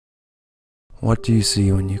What do you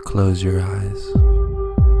see when you close your eyes?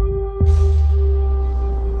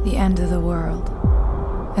 The end of the world.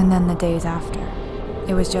 And then the days after.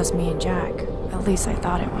 It was just me and Jack. At least I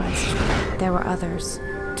thought it was. There were others.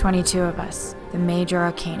 22 of us. The major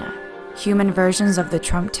arcana. Human versions of the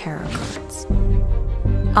Trump tarot cards.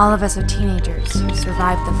 All of us are teenagers who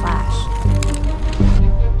survived the Flash.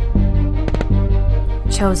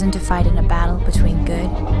 Chosen to fight in a battle between good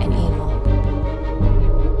and evil.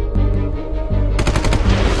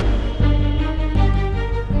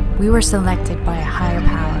 We were selected by a higher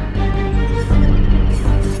power,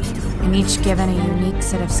 and each given a unique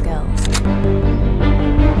set of skills.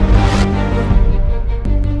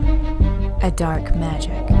 A dark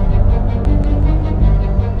magic.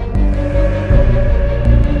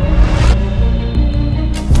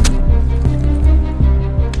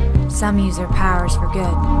 Some use their powers for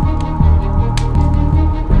good.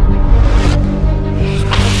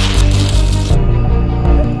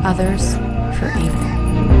 Others for evil.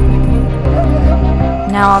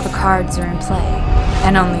 Now all the cards are in play,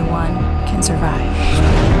 and only one can survive.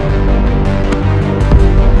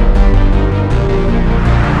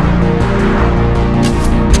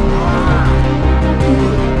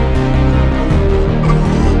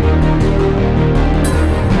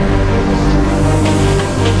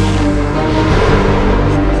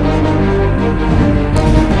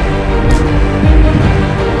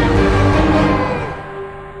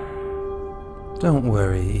 Don't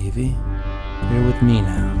worry, Evie. You're with me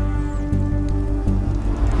now.